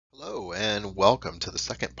Hello and welcome to the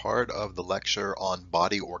second part of the lecture on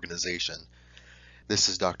body organization. This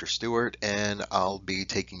is Dr. Stewart and I'll be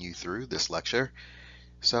taking you through this lecture.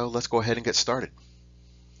 So let's go ahead and get started.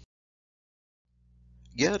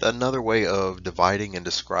 Yet another way of dividing and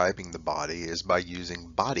describing the body is by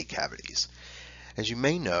using body cavities. As you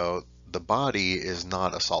may know, the body is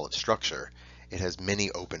not a solid structure. It has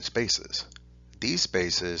many open spaces. These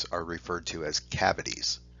spaces are referred to as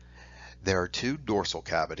cavities. There are two dorsal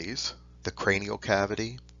cavities, the cranial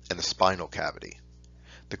cavity and the spinal cavity.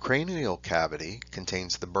 The cranial cavity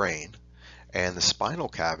contains the brain, and the spinal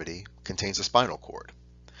cavity contains the spinal cord.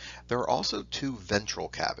 There are also two ventral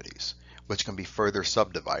cavities, which can be further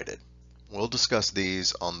subdivided. We'll discuss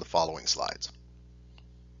these on the following slides.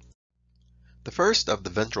 The first of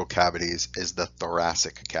the ventral cavities is the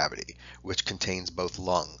thoracic cavity, which contains both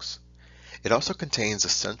lungs. It also contains a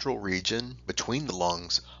central region between the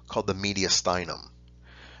lungs called the mediastinum.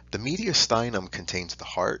 The mediastinum contains the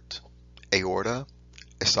heart, aorta,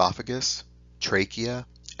 esophagus, trachea,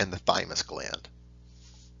 and the thymus gland.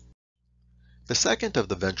 The second of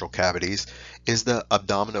the ventral cavities is the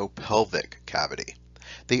abdominopelvic cavity.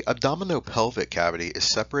 The abdominopelvic cavity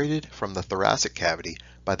is separated from the thoracic cavity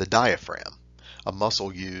by the diaphragm, a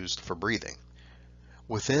muscle used for breathing.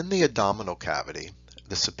 Within the abdominal cavity,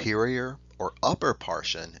 the superior or upper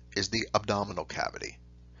portion is the abdominal cavity.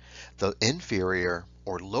 The inferior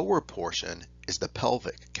or lower portion is the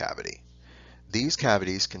pelvic cavity. These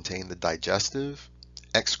cavities contain the digestive,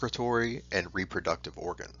 excretory, and reproductive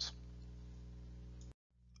organs.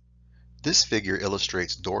 This figure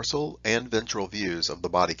illustrates dorsal and ventral views of the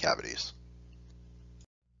body cavities.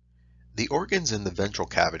 The organs in the ventral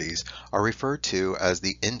cavities are referred to as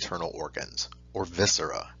the internal organs, or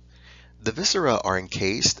viscera. The viscera are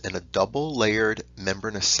encased in a double-layered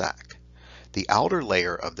membranous sac. The outer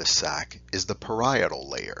layer of this sac is the parietal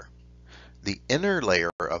layer. The inner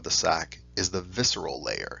layer of the sac is the visceral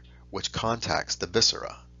layer, which contacts the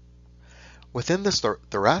viscera. Within the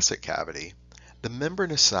thoracic cavity, the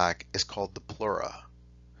membranous sac is called the pleura.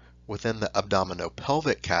 Within the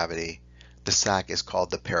abdominopelvic cavity, the sac is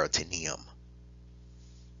called the peritoneum.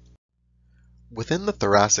 Within the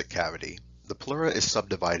thoracic cavity, the pleura is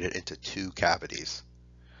subdivided into two cavities.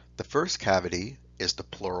 The first cavity is the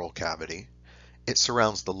pleural cavity. It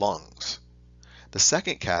surrounds the lungs. The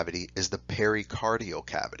second cavity is the pericardial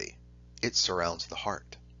cavity. It surrounds the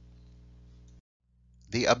heart.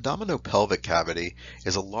 The abdominopelvic cavity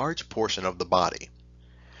is a large portion of the body.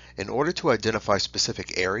 In order to identify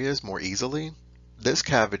specific areas more easily, this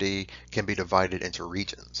cavity can be divided into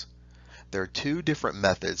regions. There are two different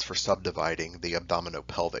methods for subdividing the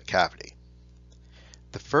abdominopelvic cavity.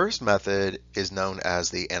 The first method is known as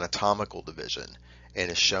the anatomical division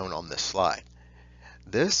and is shown on this slide.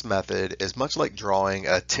 This method is much like drawing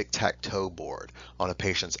a tic-tac-toe board on a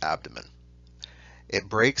patient's abdomen. It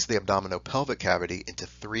breaks the abdominopelvic cavity into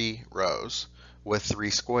 3 rows with 3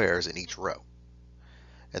 squares in each row.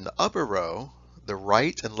 In the upper row, the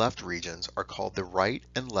right and left regions are called the right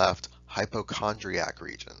and left hypochondriac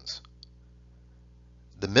regions.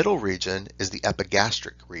 The middle region is the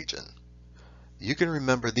epigastric region. You can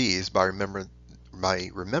remember these by remembering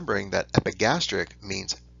that epigastric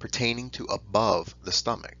means pertaining to above the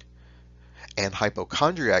stomach, and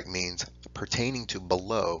hypochondriac means pertaining to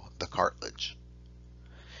below the cartilage.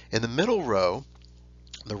 In the middle row,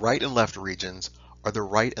 the right and left regions are the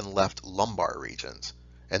right and left lumbar regions,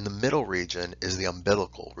 and the middle region is the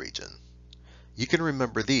umbilical region. You can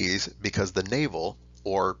remember these because the navel,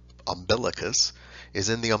 or umbilicus, is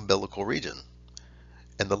in the umbilical region,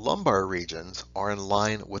 and the lumbar regions are in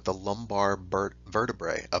line with the lumbar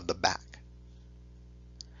vertebrae of the back.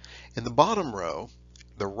 In the bottom row,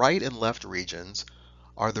 the right and left regions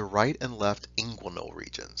are the right and left inguinal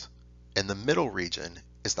regions, and the middle region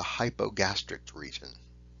is the hypogastric region.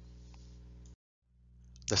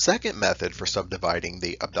 The second method for subdividing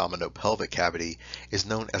the abdominopelvic cavity is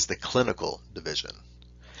known as the clinical division.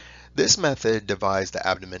 This method divides the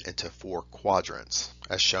abdomen into 4 quadrants,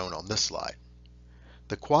 as shown on this slide.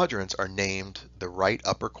 The quadrants are named the right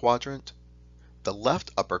upper quadrant, the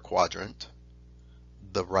left upper quadrant,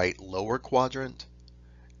 the right lower quadrant,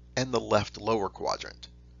 and the left lower quadrant.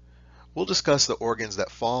 We'll discuss the organs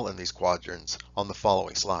that fall in these quadrants on the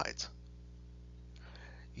following slides.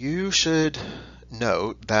 You should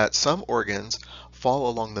note that some organs fall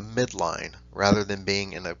along the midline rather than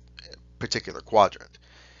being in a particular quadrant.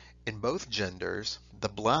 In both genders, the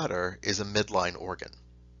bladder is a midline organ.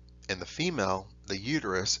 In the female, the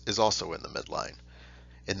uterus is also in the midline.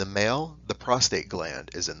 In the male, the prostate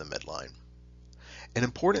gland is in the midline. An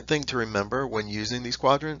important thing to remember when using these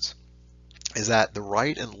quadrants is that the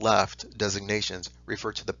right and left designations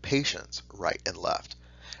refer to the patient's right and left,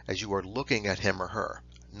 as you are looking at him or her,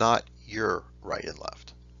 not your right and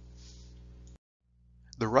left.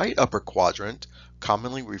 The right upper quadrant,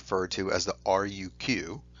 commonly referred to as the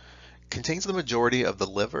RUQ, contains the majority of the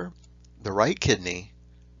liver, the right kidney,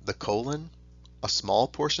 the colon, a small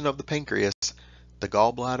portion of the pancreas, the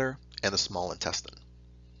gallbladder, and the small intestine.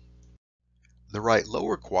 The right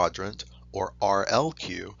lower quadrant, or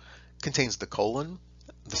RLQ, contains the colon,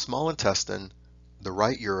 the small intestine, the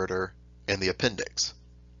right ureter, and the appendix.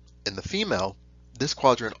 In the female, this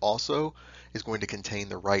quadrant also is going to contain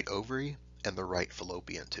the right ovary and the right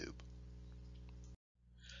fallopian tube.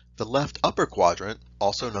 The left upper quadrant,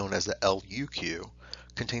 also known as the LUQ,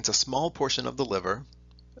 contains a small portion of the liver,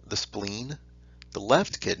 the spleen, the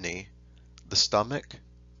left kidney, the stomach,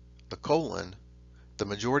 the colon, the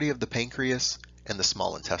majority of the pancreas, and the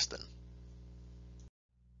small intestine.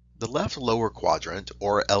 The left lower quadrant,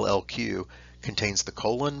 or LLQ, contains the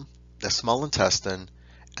colon, the small intestine,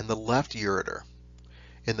 and the left ureter.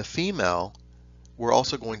 In the female, we're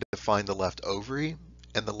also going to find the left ovary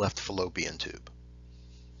and the left fallopian tube.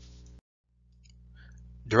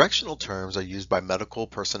 Directional terms are used by medical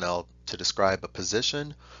personnel to describe a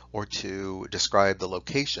position or to describe the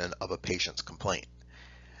location of a patient's complaint.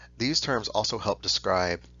 These terms also help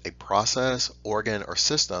describe a process, organ, or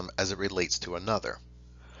system as it relates to another.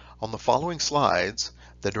 On the following slides,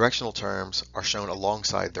 the directional terms are shown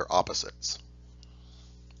alongside their opposites.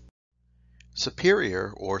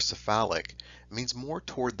 Superior or cephalic means more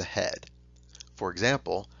toward the head. For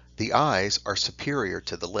example, the eyes are superior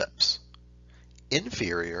to the lips.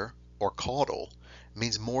 Inferior or caudal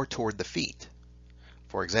means more toward the feet.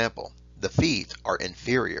 For example, the feet are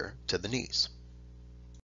inferior to the knees.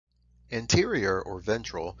 Anterior or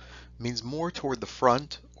ventral means more toward the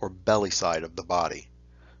front or belly side of the body.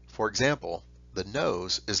 For example, the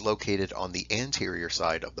nose is located on the anterior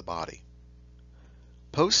side of the body.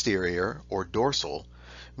 Posterior or dorsal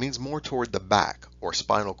means more toward the back or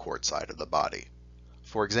spinal cord side of the body.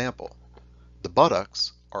 For example, the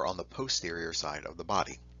buttocks are on the posterior side of the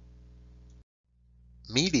body.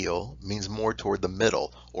 Medial means more toward the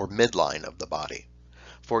middle or midline of the body.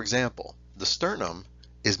 For example, the sternum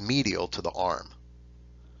is medial to the arm.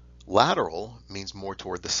 Lateral means more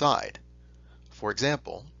toward the side. For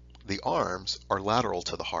example, the arms are lateral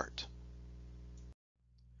to the heart.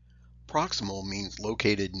 Proximal means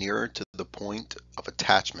located nearer to the point of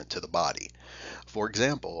attachment to the body. For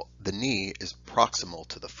example, the knee is proximal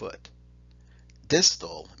to the foot.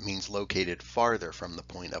 Distal means located farther from the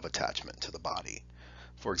point of attachment to the body.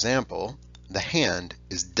 For example, the hand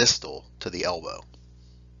is distal to the elbow.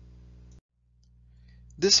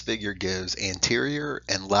 This figure gives anterior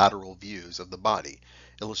and lateral views of the body,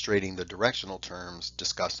 illustrating the directional terms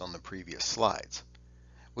discussed on the previous slides.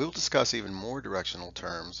 We will discuss even more directional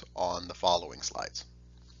terms on the following slides.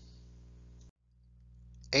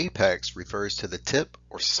 Apex refers to the tip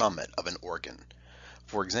or summit of an organ.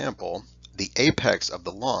 For example, the apex of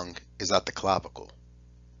the lung is at the clavicle.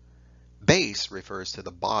 Base refers to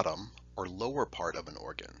the bottom or lower part of an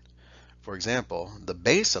organ. For example, the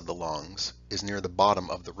base of the lungs is near the bottom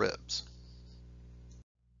of the ribs.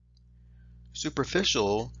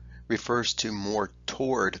 Superficial refers to more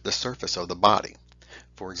toward the surface of the body.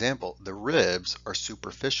 For example, the ribs are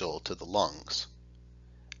superficial to the lungs.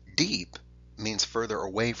 Deep means further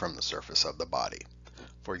away from the surface of the body.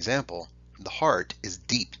 For example, the heart is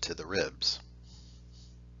deep to the ribs.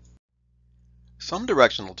 Some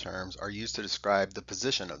directional terms are used to describe the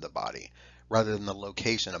position of the body, rather than the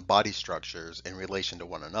location of body structures in relation to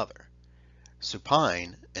one another.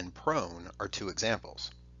 Supine and prone are two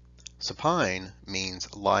examples. Supine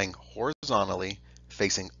means lying horizontally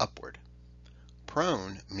facing upward.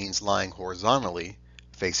 Prone means lying horizontally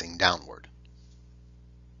facing downward.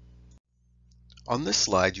 On this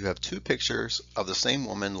slide, you have two pictures of the same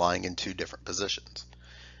woman lying in two different positions.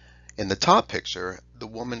 In the top picture, the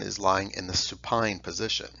woman is lying in the supine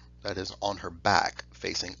position, that is, on her back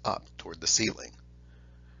facing up toward the ceiling.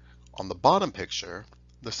 On the bottom picture,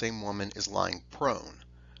 the same woman is lying prone,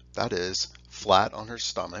 that is, flat on her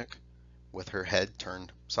stomach with her head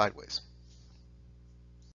turned sideways.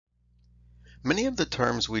 Many of the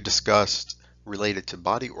terms we discussed related to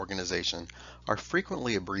body organization are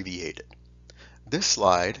frequently abbreviated. This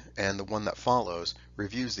slide and the one that follows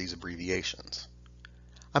reviews these abbreviations.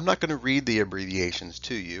 I'm not going to read the abbreviations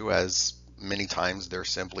to you, as many times they're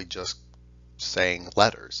simply just saying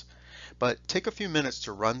letters, but take a few minutes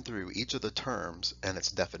to run through each of the terms and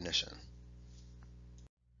its definition.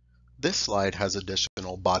 This slide has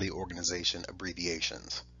additional body organization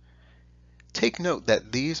abbreviations. Take note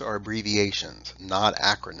that these are abbreviations, not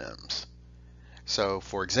acronyms. So,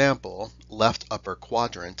 for example, left upper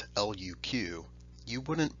quadrant, LUQ, you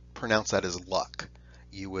wouldn't pronounce that as luck.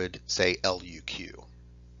 You would say LUQ.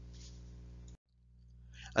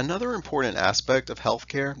 Another important aspect of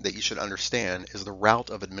healthcare that you should understand is the route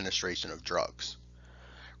of administration of drugs.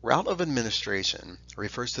 Route of administration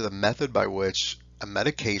refers to the method by which a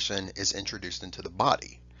medication is introduced into the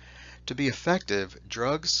body. To be effective,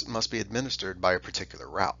 drugs must be administered by a particular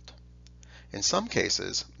route. In some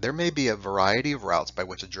cases, there may be a variety of routes by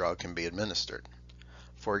which a drug can be administered.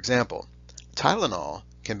 For example, Tylenol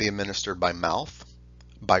can be administered by mouth,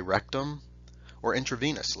 by rectum, or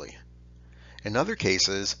intravenously. In other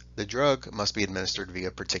cases, the drug must be administered via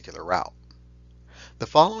a particular route. The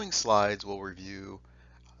following slides will review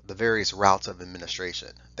the various routes of administration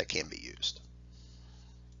that can be used.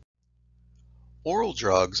 Oral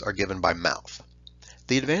drugs are given by mouth.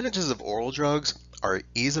 The advantages of oral drugs are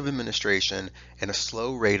ease of administration and a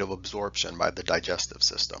slow rate of absorption by the digestive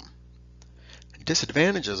system.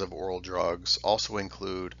 Disadvantages of oral drugs also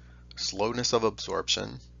include slowness of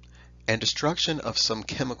absorption and destruction of some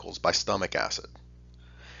chemicals by stomach acid.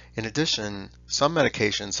 In addition, some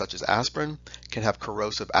medications such as aspirin can have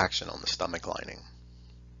corrosive action on the stomach lining.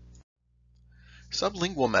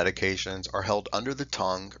 Sublingual medications are held under the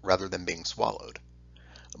tongue rather than being swallowed.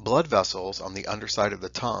 Blood vessels on the underside of the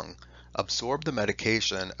tongue absorb the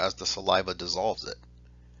medication as the saliva dissolves it.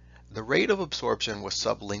 The rate of absorption with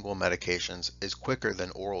sublingual medications is quicker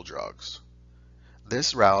than oral drugs.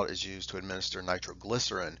 This route is used to administer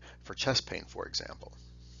nitroglycerin for chest pain, for example.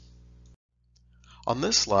 On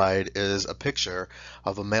this slide is a picture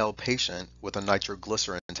of a male patient with a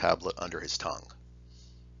nitroglycerin tablet under his tongue.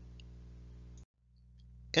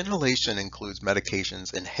 Inhalation includes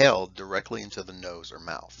medications inhaled directly into the nose or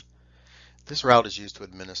mouth. This route is used to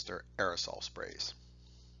administer aerosol sprays.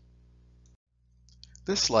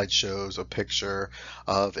 This slide shows a picture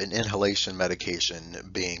of an inhalation medication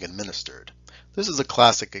being administered. This is a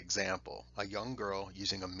classic example, a young girl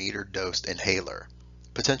using a metered-dosed inhaler,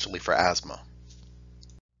 potentially for asthma.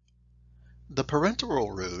 The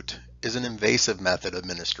parenteral route is an invasive method of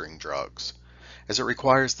administering drugs, as it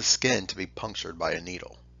requires the skin to be punctured by a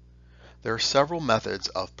needle. There are several methods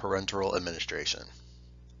of parenteral administration.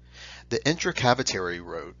 The intracavitary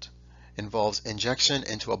route involves injection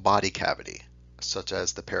into a body cavity, such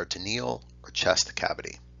as the peritoneal or chest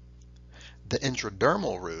cavity. The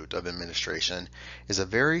intradermal route of administration is a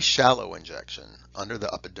very shallow injection under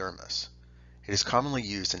the epidermis. It is commonly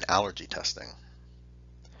used in allergy testing.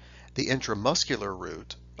 The intramuscular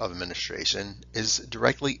route of administration is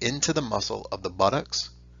directly into the muscle of the buttocks,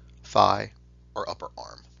 thigh, or upper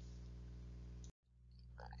arm.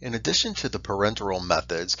 In addition to the parenteral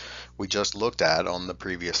methods we just looked at on the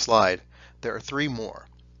previous slide, there are three more.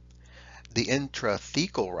 The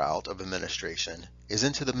intrathecal route of administration is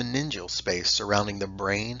into the meningeal space surrounding the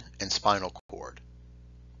brain and spinal cord.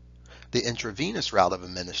 The intravenous route of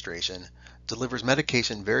administration delivers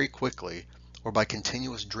medication very quickly or by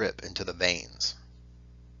continuous drip into the veins.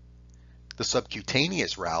 The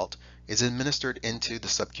subcutaneous route is administered into the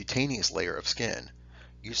subcutaneous layer of skin,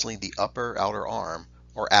 usually the upper outer arm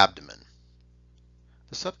or abdomen.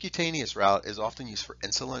 The subcutaneous route is often used for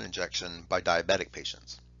insulin injection by diabetic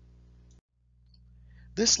patients.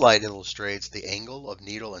 This slide illustrates the angle of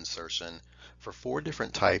needle insertion for 4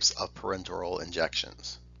 different types of parenteral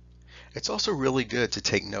injections. It's also really good to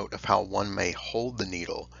take note of how one may hold the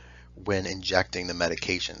needle when injecting the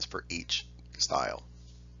medications for each style.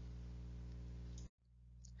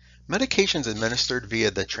 Medications administered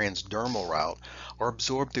via the transdermal route are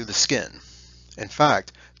absorbed through the skin. In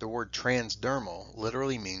fact, the word transdermal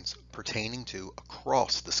literally means pertaining to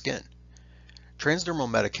across the skin. Transdermal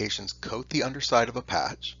medications coat the underside of a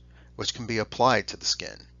patch, which can be applied to the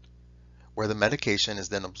skin, where the medication is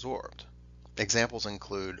then absorbed. Examples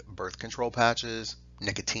include birth control patches,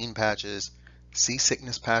 nicotine patches,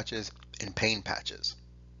 seasickness patches, and pain patches.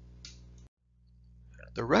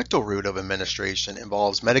 The rectal route of administration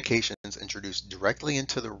involves medications introduced directly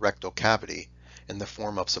into the rectal cavity in the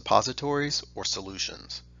form of suppositories or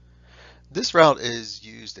solutions. This route is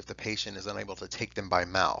used if the patient is unable to take them by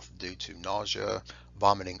mouth due to nausea,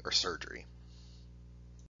 vomiting, or surgery.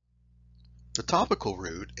 The topical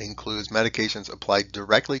route includes medications applied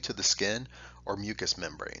directly to the skin or mucous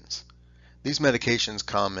membranes. These medications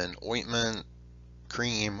come in ointment,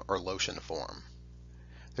 cream, or lotion form.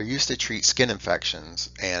 They're used to treat skin infections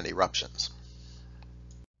and eruptions.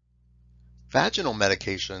 Vaginal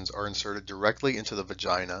medications are inserted directly into the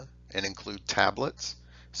vagina and include tablets,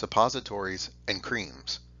 suppositories, and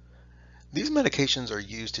creams. These medications are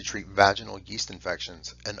used to treat vaginal yeast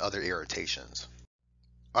infections and other irritations.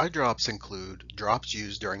 Eye drops include drops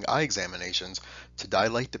used during eye examinations to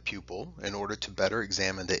dilate the pupil in order to better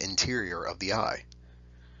examine the interior of the eye.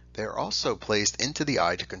 They are also placed into the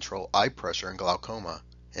eye to control eye pressure in glaucoma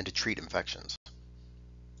and to treat infections.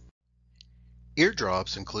 Ear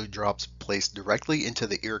drops include drops placed directly into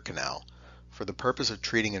the ear canal for the purpose of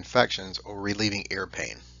treating infections or relieving ear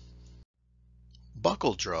pain.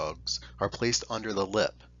 Buccal drugs are placed under the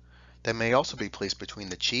lip. They may also be placed between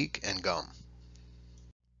the cheek and gum.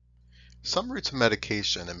 Some routes of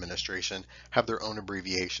medication administration have their own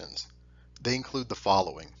abbreviations. They include the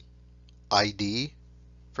following: ID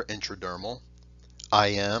for intradermal,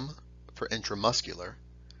 IM for intramuscular,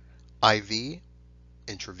 IV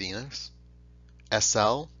intravenous,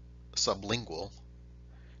 SL sublingual,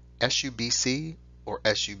 SUBC or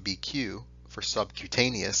SUBQ for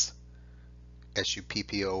subcutaneous,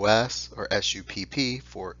 SUPPOS or SUPP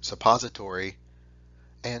for suppository,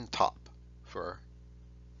 and TOP for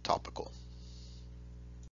topical.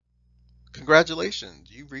 Congratulations,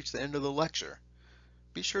 you've reached the end of the lecture.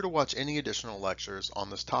 Be sure to watch any additional lectures on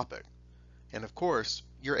this topic. And of course,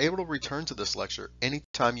 you're able to return to this lecture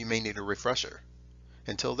anytime you may need a refresher.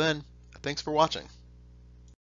 Until then, thanks for watching.